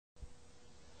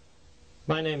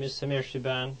My name is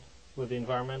Silane with the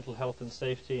Environmental Health and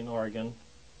Safety in Oregon.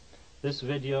 This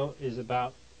video is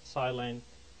about silane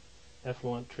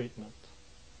effluent treatment.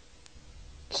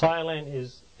 Silane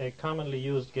is a commonly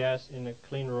used gas in a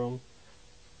clean room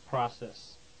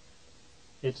process.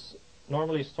 It's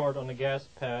normally stored on a gas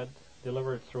pad,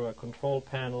 delivered through a control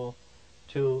panel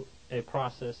to a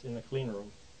process in a clean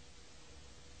room.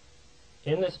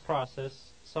 In this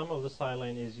process, some of the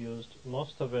silane is used.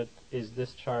 Most of it is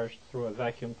discharged through a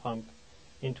vacuum pump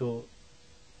into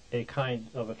a kind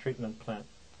of a treatment plant,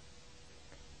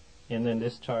 and then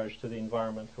discharged to the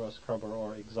environment through a scrubber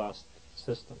or exhaust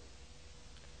system.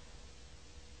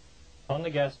 On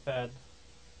the gas pad,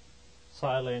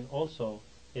 silane also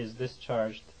is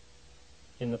discharged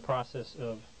in the process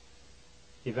of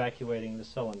evacuating the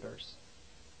cylinders.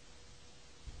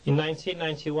 In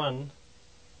 1991,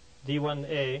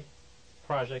 D1A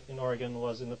project in Oregon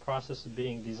was in the process of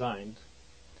being designed.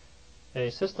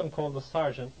 A system called the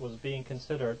Sargent was being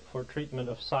considered for treatment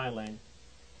of silane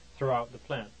throughout the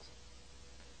plant.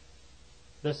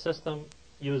 This system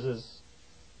uses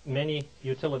many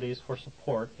utilities for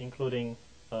support, including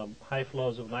high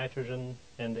flows of nitrogen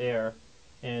and air,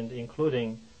 and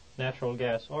including natural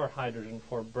gas or hydrogen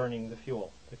for burning the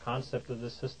fuel. The concept of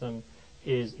this system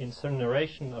is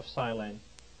incineration of silane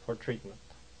for treatment.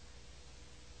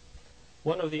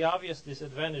 One of the obvious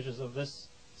disadvantages of this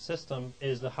system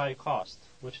is the high cost,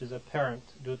 which is apparent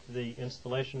due to the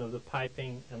installation of the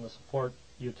piping and the support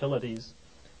utilities,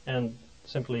 and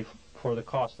simply for the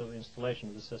cost of installation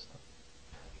of the system.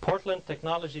 Portland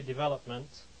Technology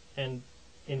Development and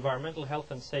Environmental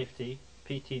Health and Safety,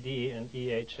 PTD and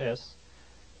EHS,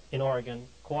 in Oregon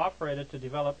cooperated to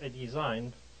develop a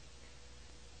design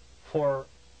for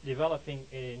developing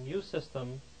a new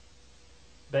system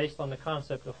based on the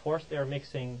concept of forced air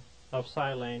mixing of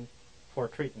silane for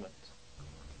treatment.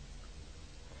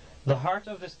 The heart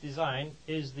of this design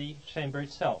is the chamber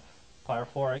itself,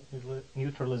 pyrophoric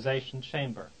neutralization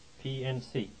chamber,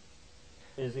 PNC.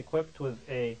 It is equipped with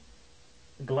a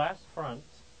glass front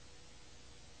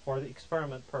for the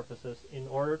experiment purposes in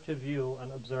order to view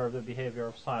and observe the behavior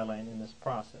of silane in this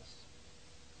process.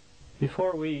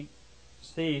 Before we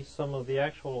see some of the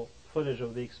actual footage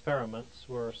of the experiments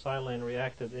where silane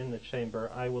reacted in the chamber,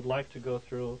 I would like to go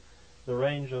through the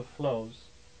range of flows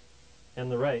and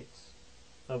the rates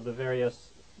of the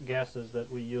various gases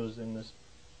that we use in this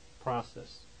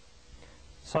process.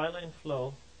 Silane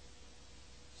flow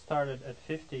started at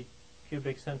 50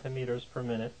 cubic centimeters per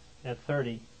minute at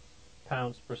 30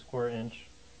 pounds per square inch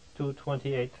to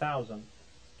 28,000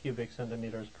 cubic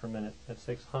centimeters per minute at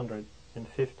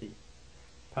 650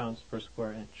 pounds per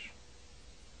square inch.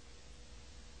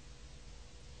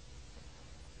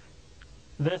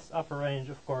 This upper range,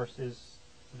 of course, is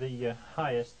the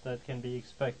highest that can be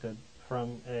expected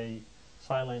from a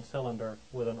silane cylinder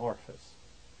with an orifice.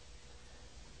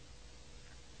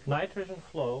 Nitrogen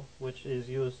flow, which is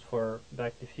used for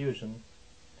back diffusion,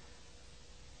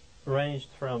 ranged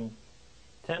from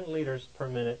 10 liters per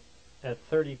minute at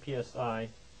 30 psi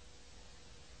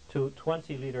to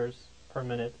 20 liters per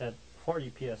minute at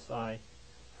 40 psi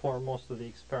for most of the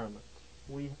experiment.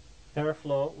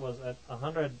 Airflow was at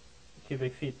 100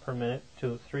 cubic feet per minute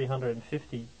to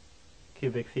 350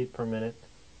 cubic feet per minute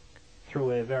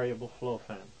through a variable flow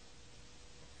fan.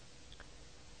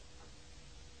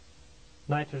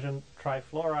 Nitrogen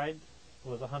trifluoride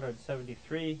was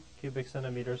 173 cubic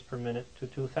centimeters per minute to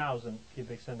 2,000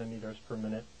 cubic centimeters per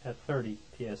minute at 30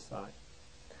 psi.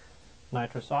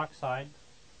 Nitrous oxide,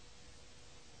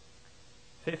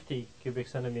 50 cubic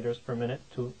centimeters per minute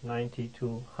to 90 to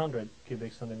 100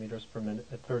 cubic centimeters per minute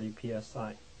at 30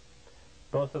 psi.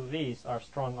 Both of these are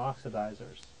strong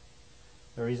oxidizers.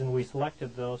 The reason we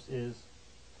selected those is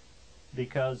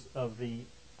because of the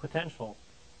potential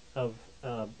of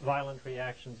violent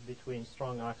reactions between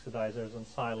strong oxidizers and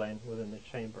silane within the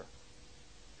chamber.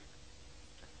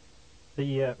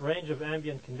 The range of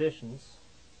ambient conditions,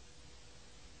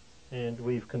 and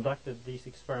we've conducted these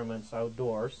experiments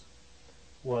outdoors,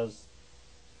 was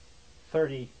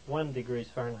 31 degrees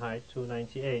Fahrenheit to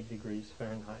 98 degrees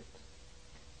Fahrenheit.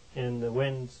 And the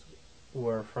winds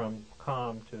were from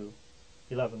calm to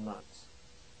 11 knots.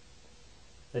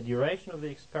 The duration of the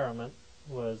experiment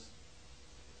was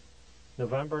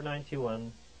November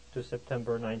 91 to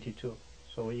September 92.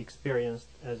 So we experienced,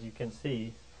 as you can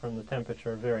see from the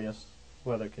temperature, various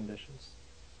weather conditions.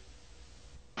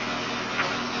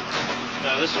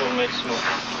 Now this will make smoke.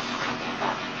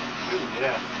 Ooh,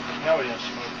 yeah, now it has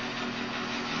smoke.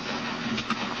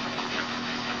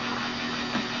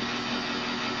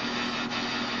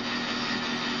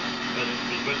 But it'd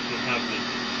be good to have this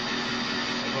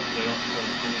hopefully also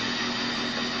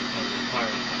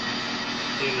required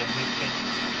steel and nickel.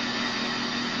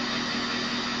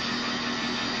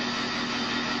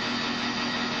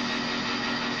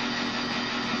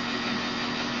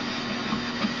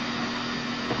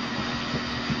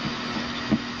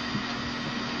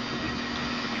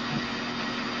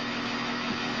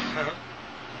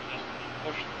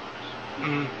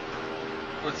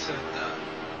 What's that?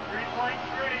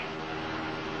 3.3.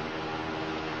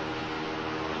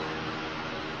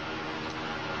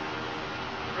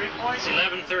 It's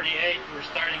 11:38. We're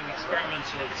starting experiments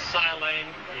with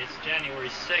Silane. It's January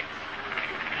 6th,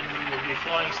 and we will be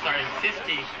flowing starting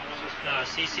 50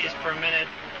 cc's per minute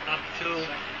up to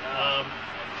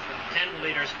 10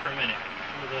 liters per minute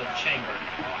through the chamber.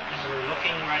 And we're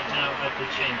looking right now at the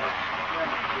chamber.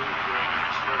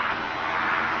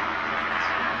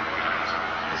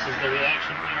 This is the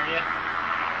reaction area.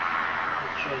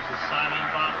 It shows the silane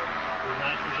bottle, the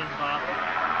nitrogen bottle,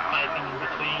 piping in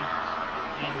between,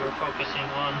 and we're focusing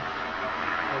on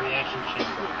the reaction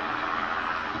chamber.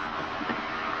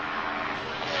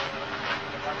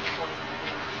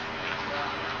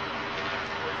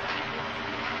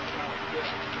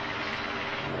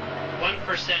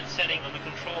 %, setting on the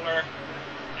controller,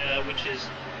 which is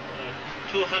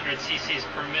 200 cc's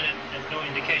per minute, and no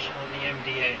indication on the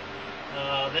MDA.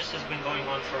 This has been going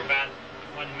on for about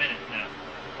 1 minute now.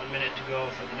 1 minute to go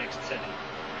for the next setting.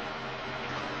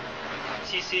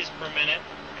 cc's per minute.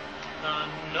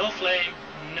 No flame,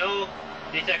 no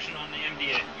detection on the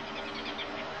MDA.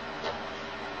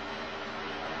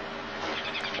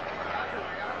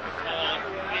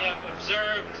 We have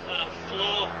observed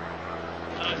flow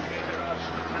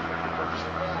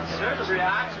of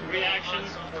reaction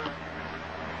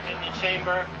in the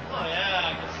chamber. Oh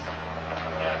yeah,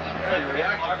 yeah, you're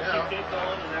reacting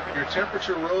now. Your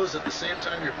temperature rose at the same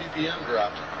time your ppm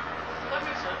dropped. That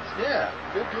makes sense. Yeah,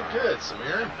 good,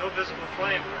 Samir. No visible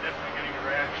flame, we're definitely getting a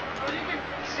reaction. Well, you can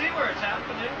see where it's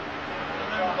happening. And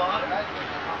then the bottom.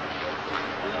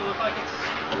 It'll look like it's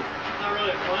not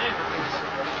really a flame.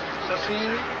 So see?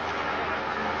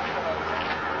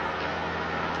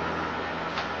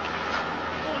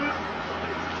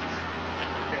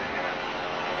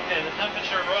 Okay, the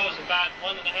temperature rose about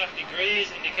 1.5 degrees,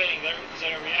 indicating there is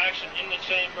a reaction in the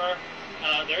chamber.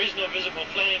 There is no visible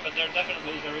flame, but there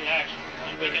definitely is a reaction.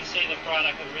 And we can see the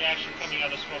product of the reaction coming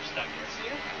out of the smokestack.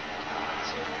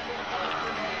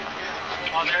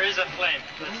 Oh, there is a flame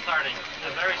that's starting.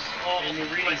 A very small And you're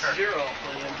reading flicker. 0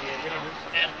 on the MDA.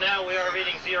 And now we are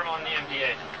reading 0 on the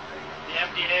MDA. The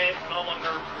MDA no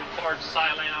longer records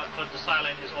silane output. The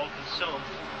silane is all consumed.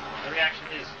 The reaction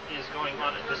is going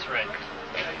on at this rate.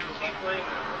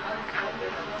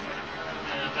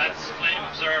 And that's flame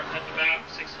observed at about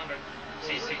 600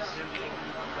 cc's.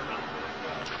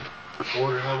 I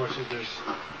wonder how much of this,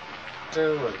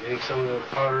 like, you think some of the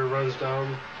powder runs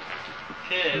down?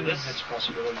 Okay, this That's a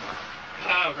possibility.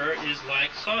 powder is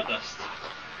like sawdust.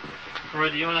 Roy,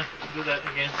 do you want to do that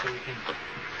again so we can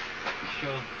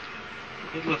show?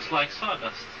 It looks like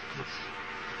sawdust. It's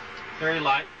very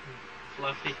light and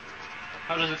fluffy.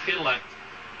 How does it feel like?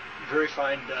 Very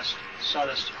fine dust,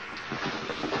 sawdust.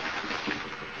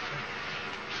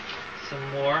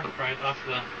 Some more right off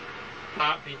the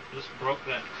top. He just broke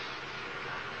that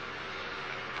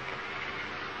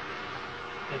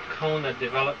cone that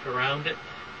developed around it.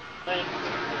 Flame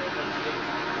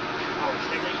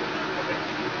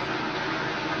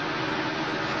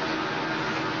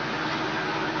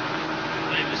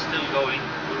is still going.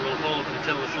 We will hold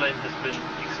until the flame has been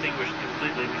extinguished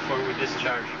completely before we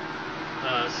discharge.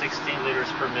 16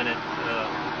 liters per minute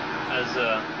as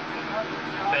a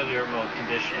failure mode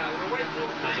condition,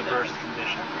 as a burst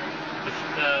condition.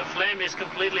 The flame is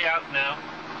completely out now.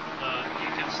 You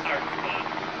can start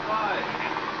 5,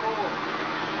 4,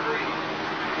 3,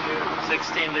 2,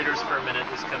 16 liters per minute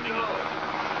is coming up.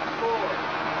 4,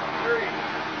 3, 2,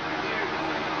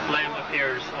 Flame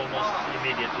appears almost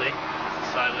immediately as the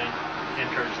silane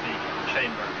enters the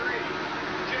chamber. 3,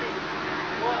 2,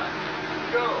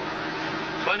 1, go.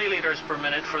 20 liters per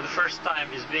minute for the first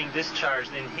time is being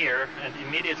discharged in here, and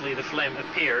immediately the flame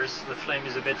appears. The flame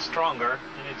is a bit stronger,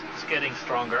 and it's getting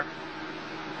stronger.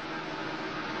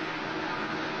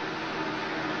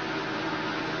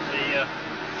 The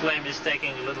flame is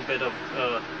taking a little bit of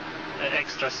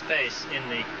extra space in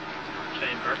the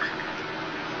chamber.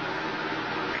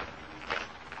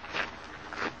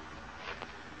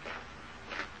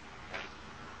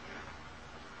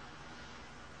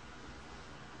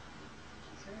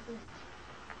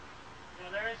 Yeah,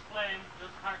 there is flame,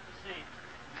 just hard to see.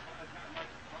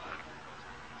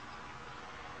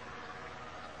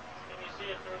 Can you see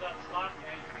it through that slot?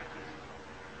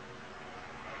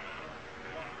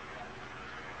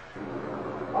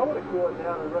 I want to cool it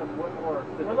down and run one more.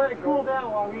 We'll let it cool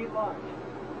down while we eat lunch.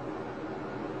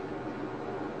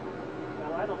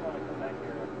 Well, I don't want to come back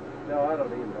here. No, I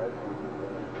don't either. I just want to do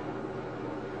that.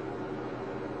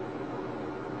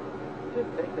 It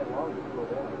shouldn't take that long to cool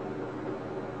down.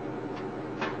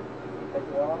 Take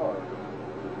a while or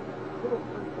it'll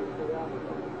pretty quickly out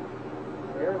with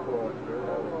the air blowing through it,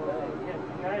 I would think. Yeah,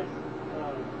 guys,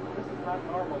 this is not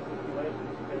normal situation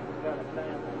because we've got a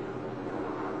fan.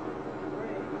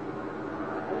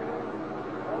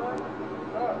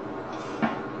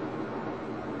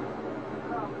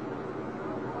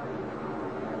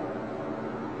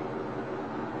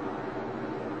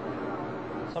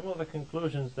 Some of the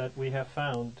conclusions that we have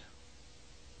found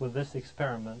with this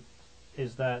experiment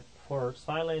is that for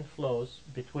silane flows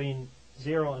between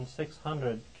 0 and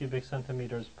 600 cubic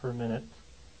centimeters per minute,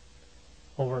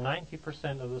 over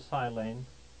 90% of the silane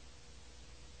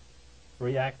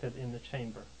reacted in the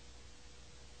chamber,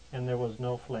 and there was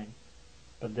no flame,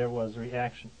 but there was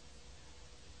reaction.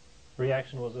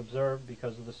 Reaction was observed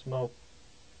because of the smoke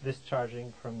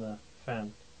discharging from the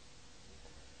fan.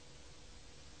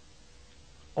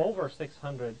 Over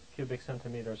 600 cubic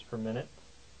centimeters per minute,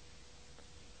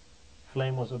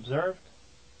 flame was observed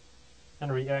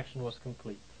and reaction was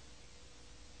complete.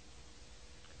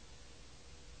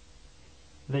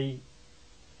 The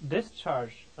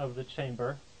discharge of the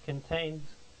chamber contained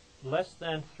less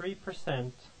than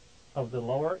 3% of the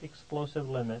lower explosive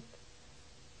limit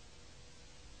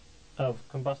of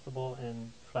combustible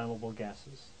and flammable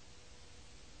gases.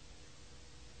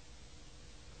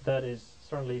 That is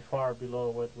certainly far below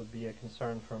what would be a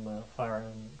concern from a fire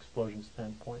and explosion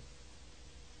standpoint.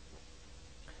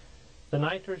 The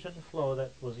nitrogen flow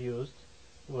that was used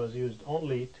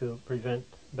only to prevent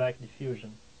back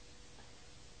diffusion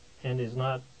and is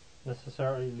not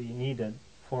necessarily needed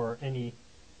for any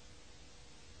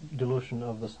dilution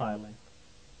of the silane.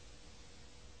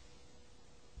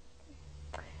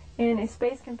 In a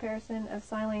space comparison of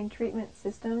silane treatment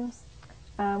systems,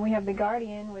 we have the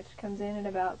Guardian, which comes in at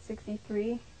about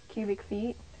 63 cubic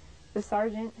feet. The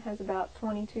Sergeant has about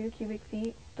 22 cubic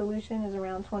feet. Dilution is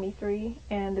around 23,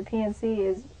 and the PNC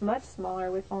is much smaller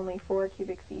with only 4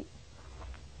 cubic feet.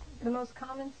 The most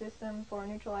common system for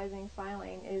neutralizing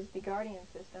silane is the Guardian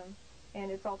system,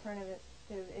 and its alternative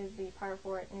is the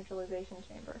pyrophoric neutralization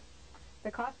chamber.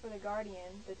 The cost for the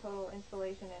Guardian, the total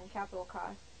installation and capital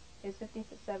cost, is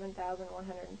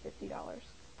 $57,150.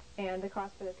 And the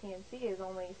cost for the PNC is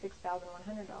only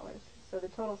 $6,100. So the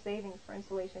total savings for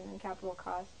installation and capital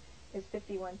costs is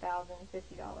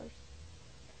 $51,050.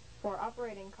 For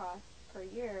operating costs per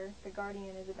year, the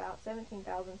Guardian is about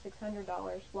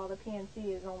 $17,600, while the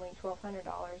PNC is only $1,200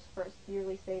 for a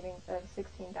yearly savings of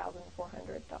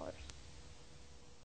 $16,400.